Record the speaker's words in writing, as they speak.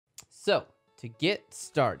So, to get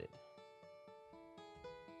started,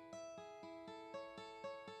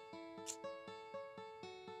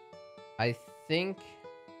 I think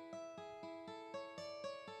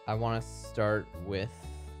I want to start with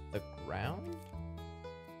the ground.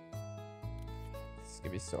 This is going to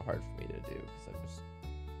be so hard for me to do because I'm just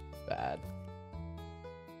bad.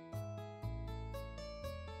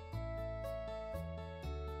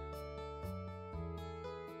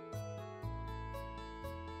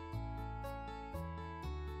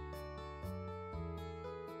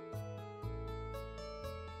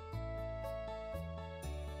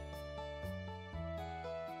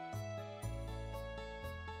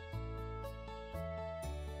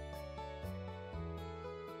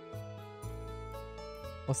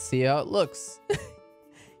 We'll see how it looks.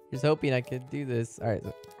 Just hoping I could do this. All right,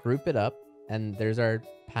 so group it up, and there's our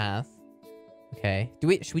path. Okay.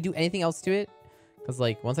 Should we do anything else to it? Because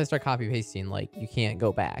like once I start copy pasting, like you can't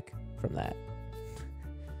go back from that.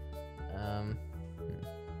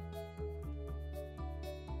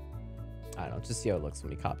 I don't know. Just see how it looks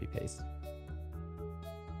when we copy paste.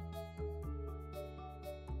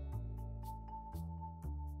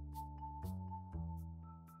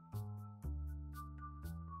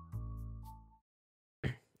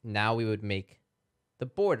 Now we would make the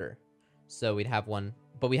border. So we'd have one,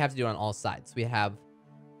 but we have to do it on all sides. We have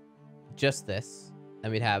just this,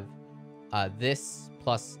 and we'd have this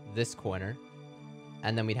plus this corner,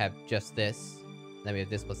 and then we'd have just this, then we have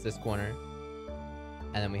this plus this corner,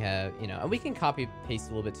 and then we have, you know, and we can copy paste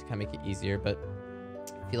a little bit to kind of make it easier, but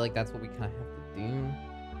I feel like that's what we kind of have to do.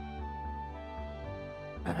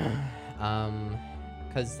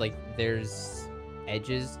 Because like there's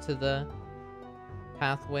edges to the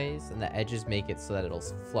pathways, and the edges make it so that it'll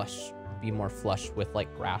be more flush with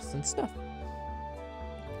like grass and stuff.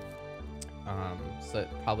 So it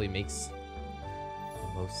probably makes the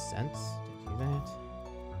most sense to do that.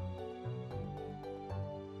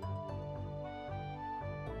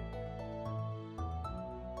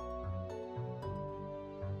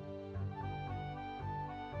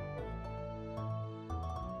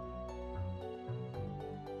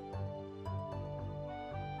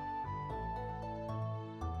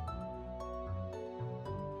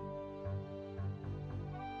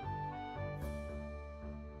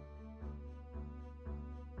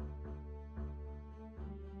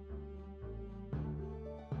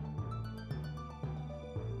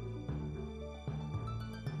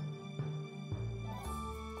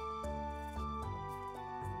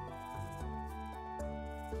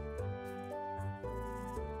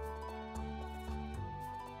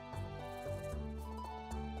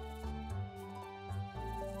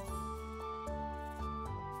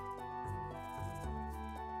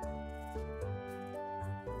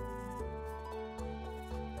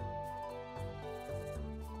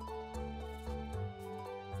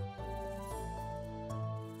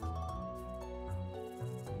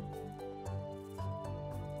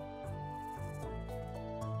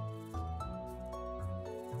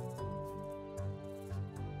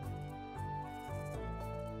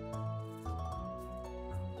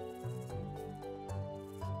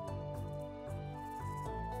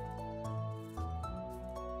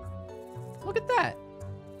 Look at that.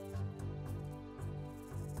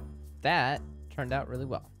 That turned out really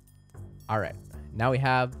well. All right, now we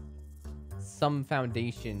have some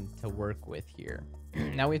foundation to work with here.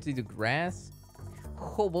 Now we have to do grass.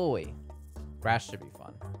 Oh boy, grass should be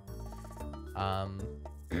fun.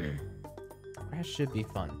 Grass should be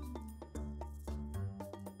fun.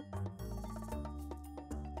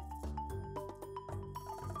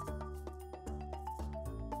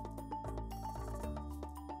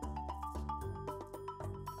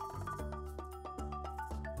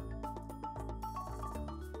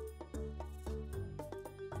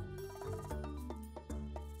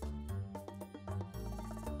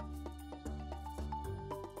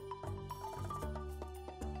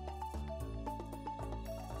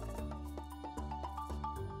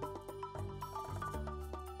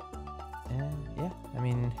 Yeah, I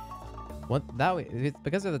mean, that way,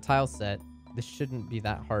 because of the tile set, this shouldn't be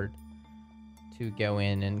that hard to go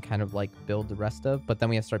in and kind of like build the rest of, but then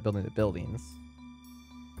we have to start building the buildings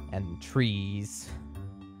and trees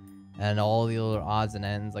and all the little odds and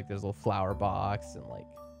ends, like there's a little flower box, and like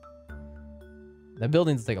the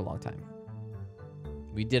buildings take a long time.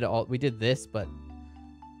 We did this, but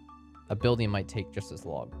a building might take just as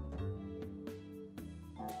long.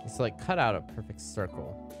 It's like cut out a perfect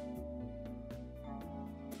circle.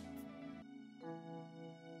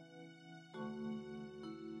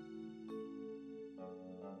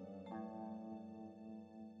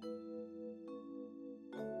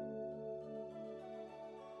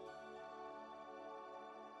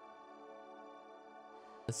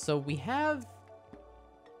 So we have...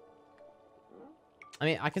 I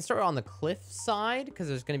mean, I can start on the cliff side, because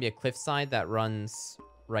there's going to be a cliff side that runs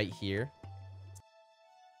right here.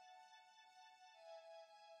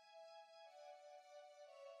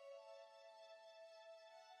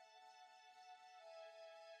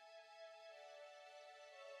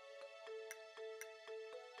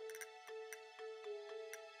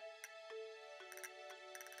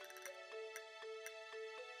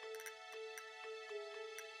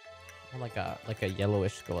 Like a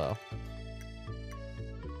yellowish glow.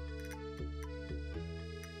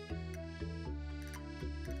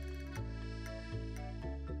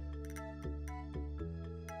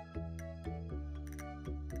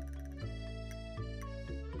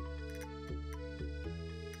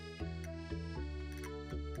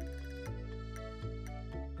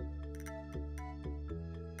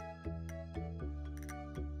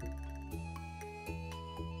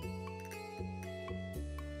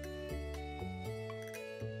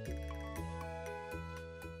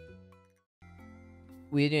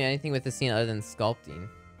 We didn't do anything with the scene other than sculpting.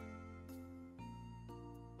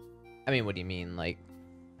 I mean, what do you mean? Like,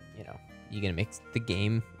 you know, you gonna make the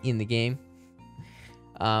game in the game?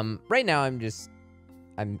 Right now I'm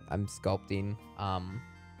sculpting.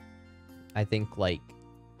 I think like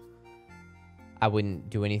I wouldn't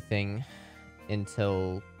do anything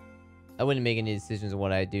until I wouldn't make any decisions on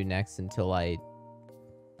what I do next until I,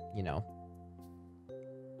 you know,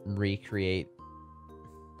 recreate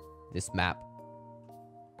this map,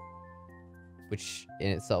 which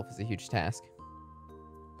in itself is a huge task.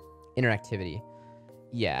 Interactivity.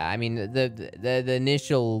 Yeah, I mean, the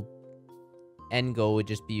initial end goal would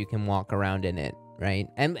just be you can walk around in it, right?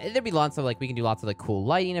 And there'd be lots of, like, we can do lots of, like, cool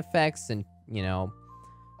lighting effects and, you know,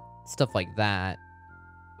 stuff like that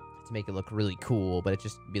to make it look really cool, but it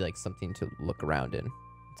just be, like, something to look around in.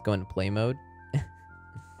 Let's go into play mode. It's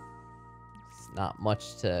not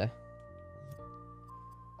much to...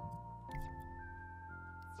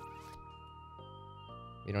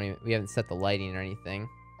 We haven't set the lighting or anything.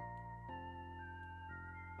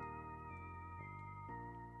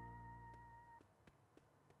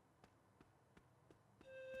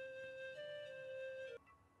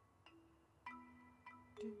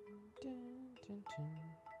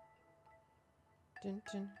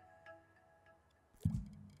 Okay.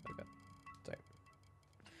 Sorry.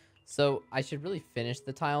 So I should really finish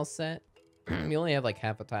the tile set. We only have like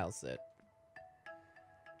half a tile set.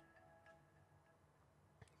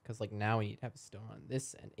 Because like now we need to have a stone on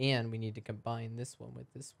this end, and we need to combine this one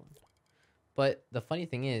with this one. But the funny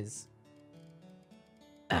thing is,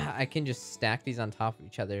 I can just stack these on top of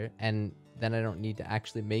each other, and then I don't need to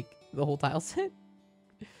actually make the whole tile set.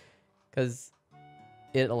 Because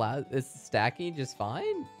it's stacking just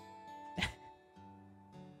fine.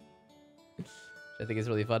 Which I think is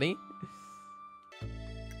really funny.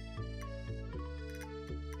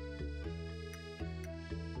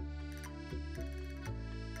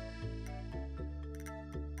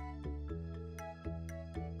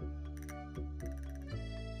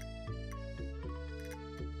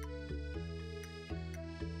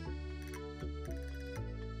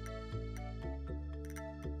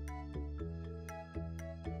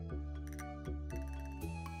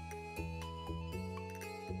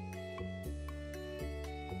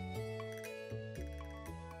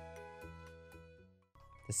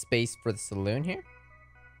 The space for the saloon here.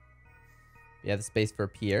 Yeah, the space for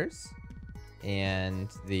Pierre's and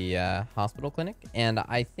the hospital clinic. And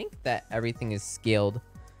I think that everything is scaled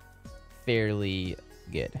fairly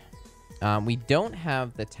good. We don't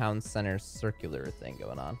have the town center circular thing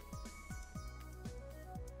going on.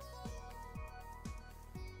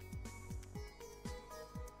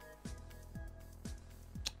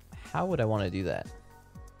 How would I want to do that?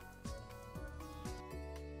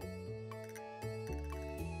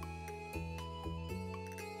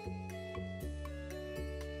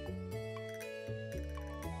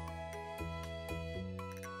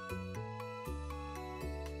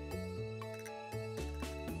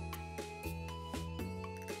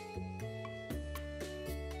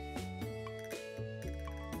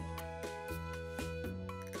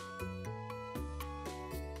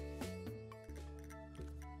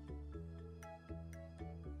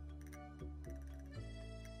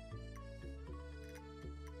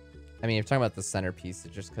 I mean, if you're talking about the centerpiece,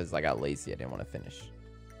 it's just because I got lazy. I didn't want to finish.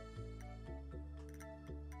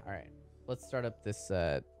 All right, let's start up this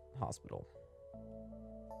hospital.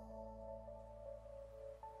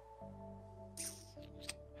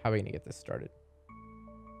 How are we going to get this started?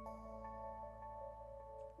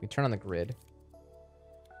 We turn on the grid.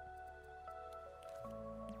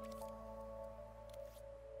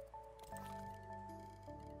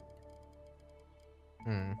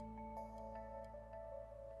 Hmm.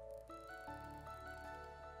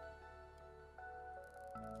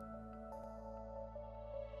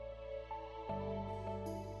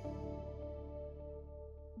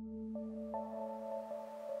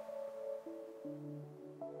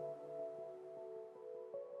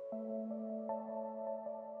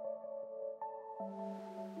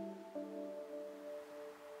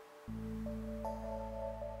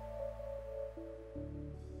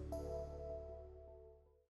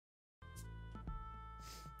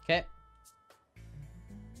 Okay.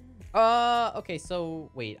 Okay,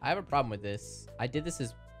 so wait, I have a problem with this. I did this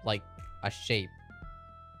as like a shape,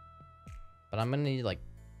 but I'm gonna need to like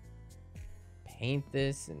paint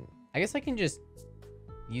this, and I guess I can just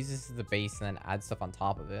use this as the base and then add stuff on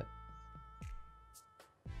top of it.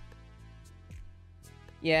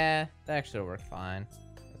 Yeah, that actually will work fine.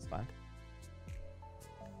 That's fine.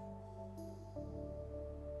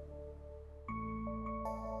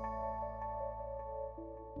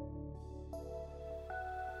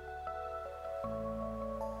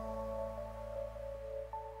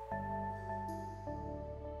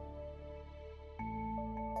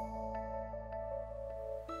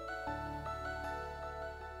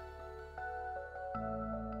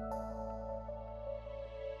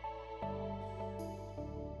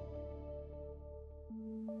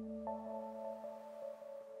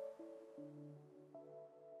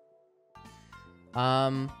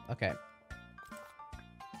 Okay. It'd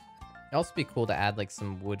also be cool to add like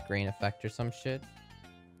some wood grain effect or some shit.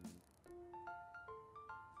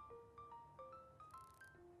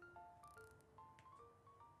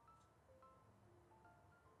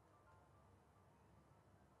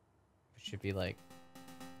 It should be like...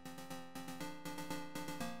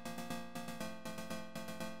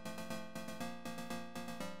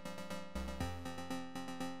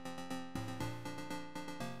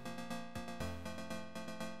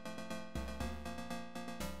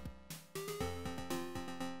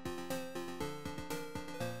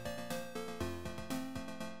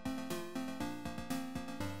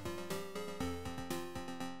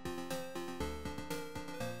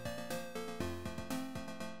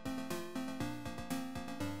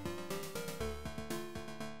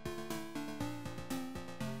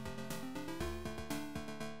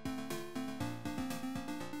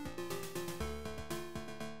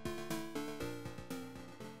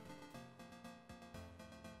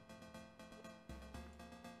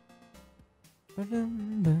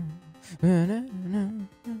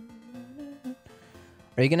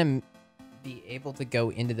 Are you gonna be able to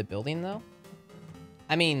go into the building though?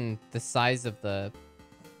 I mean, the size of the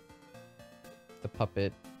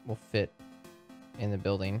puppet will fit in the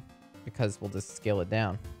building because we'll just scale it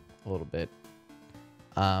down a little bit.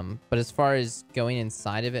 But as far as going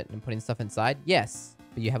inside of it and putting stuff inside, yes,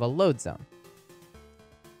 but you have a load zone.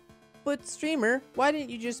 But streamer, why didn't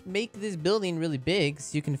you just make this building really big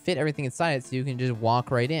so you can fit everything inside it so you can just walk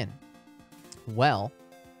right in? Well,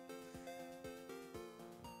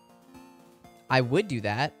 I would do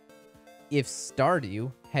that if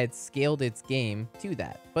Stardew had scaled its game to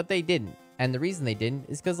that, but they didn't. And the reason they didn't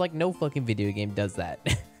is because like no fucking video game does that.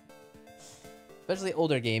 Especially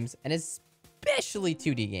older games, and especially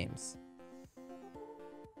 2D games.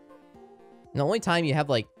 And the only time you have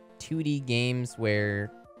like 2D games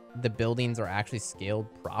where the buildings are actually scaled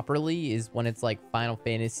properly is when it's like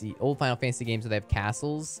old Final Fantasy games where they have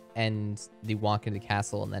castles and you walk into the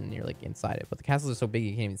castle and then you're like inside it. But the castles are so big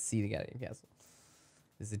you can't even see the goddamn castle.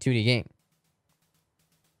 It's a 2D game.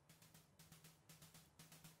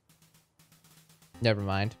 Never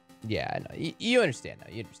mind. Yeah, I know. You understand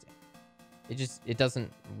now. You understand. It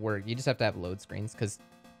doesn't work. You just have to have load screens because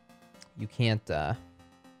you can't, a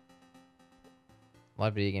lot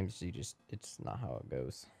of video games, it's not how it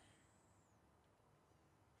goes.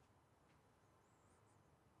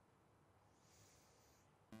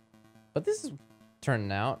 But this is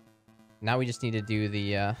turning out. Now we just need to do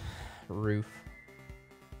the roof.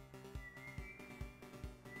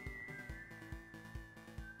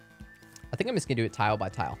 I think I'm just gonna do it tile by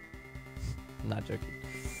tile. I'm not joking.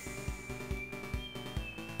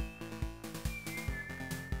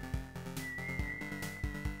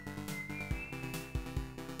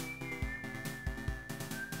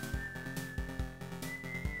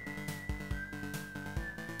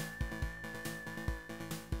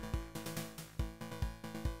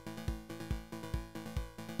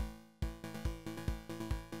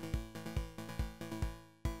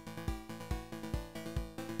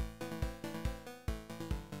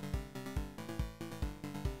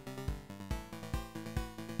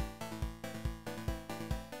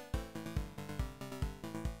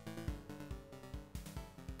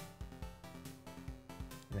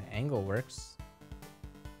 Angle works.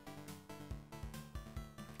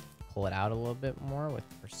 Pull it out a little bit more with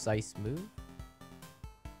precise move.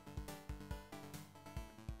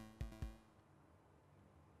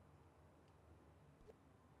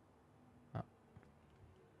 Oh.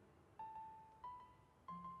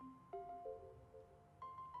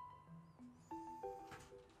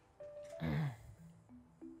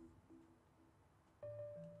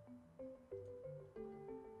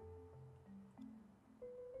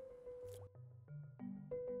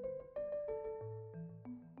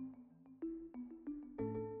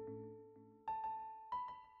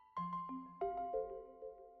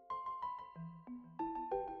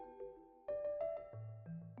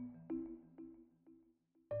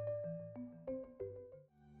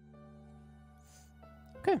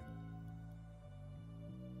 Okay.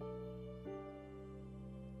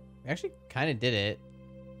 We actually kind of did it.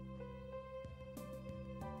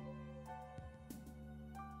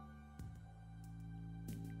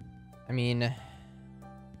 I mean,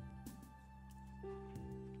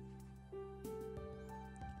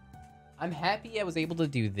 I'm happy I was able to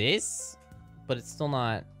do this, but it's still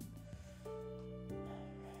not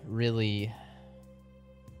really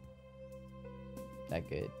that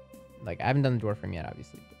good. Like, I haven't done the door frame yet,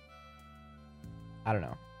 obviously, but I don't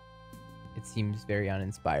know. It seems very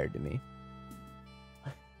uninspired to me.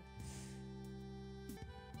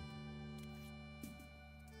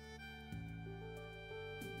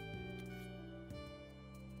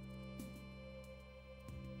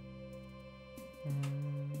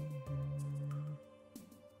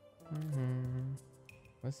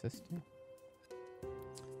 What's this do?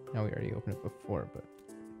 No, we already opened it before, but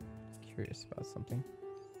curious about something.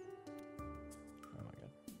 Oh my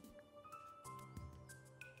god.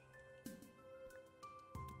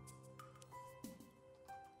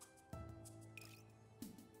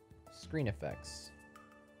 Screen effects.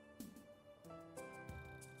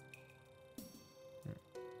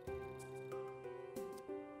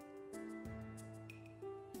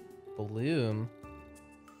 Bloom.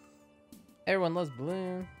 Everyone loves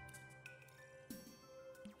Bloom.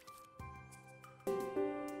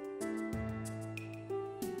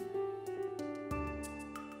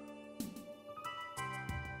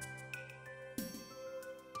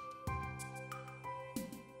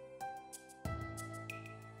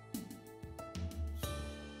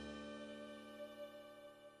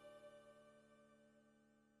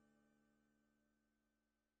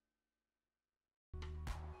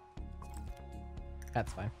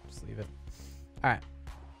 That's fine. Just leave it. All right.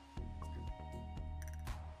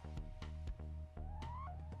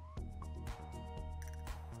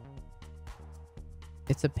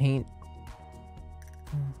 It's a paint.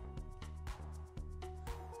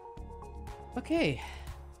 Okay.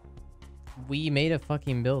 We made a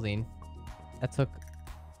fucking building. That took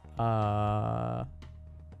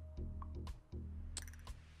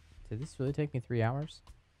did this really take me 3 hours?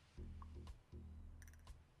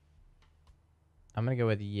 I'm gonna go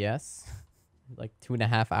with yes. Like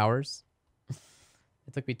 2.5 hours.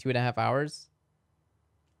 It took me 2.5 hours.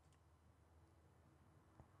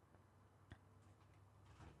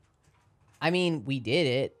 I mean, we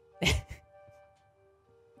did it.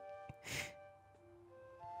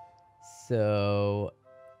 So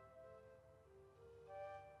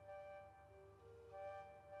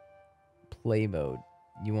play mode.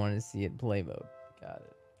 You want to see it play mode. Got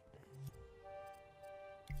it.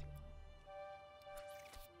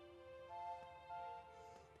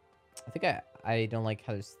 I think I don't like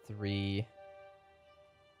how there's 3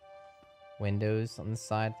 windows on the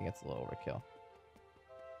side. I think that's a little overkill.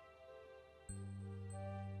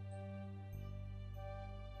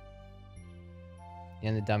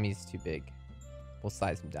 And the dummy's too big. We'll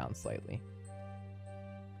size them down slightly.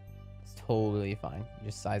 It's totally fine. You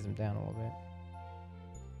just size them down a little bit.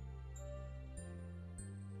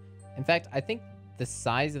 In fact, I think the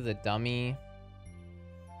size of the dummy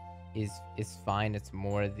is fine. It's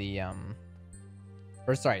more the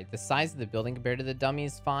or sorry, the size of the building compared to the dummy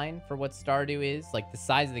is fine for what Stardew is. Like the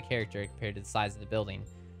size of the character compared to the size of the building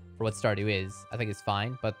for what Stardew is, I think is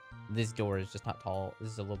fine. But this door is just not tall.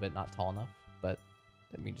 This is a little bit not tall enough. But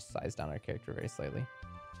we just size down our character very slightly.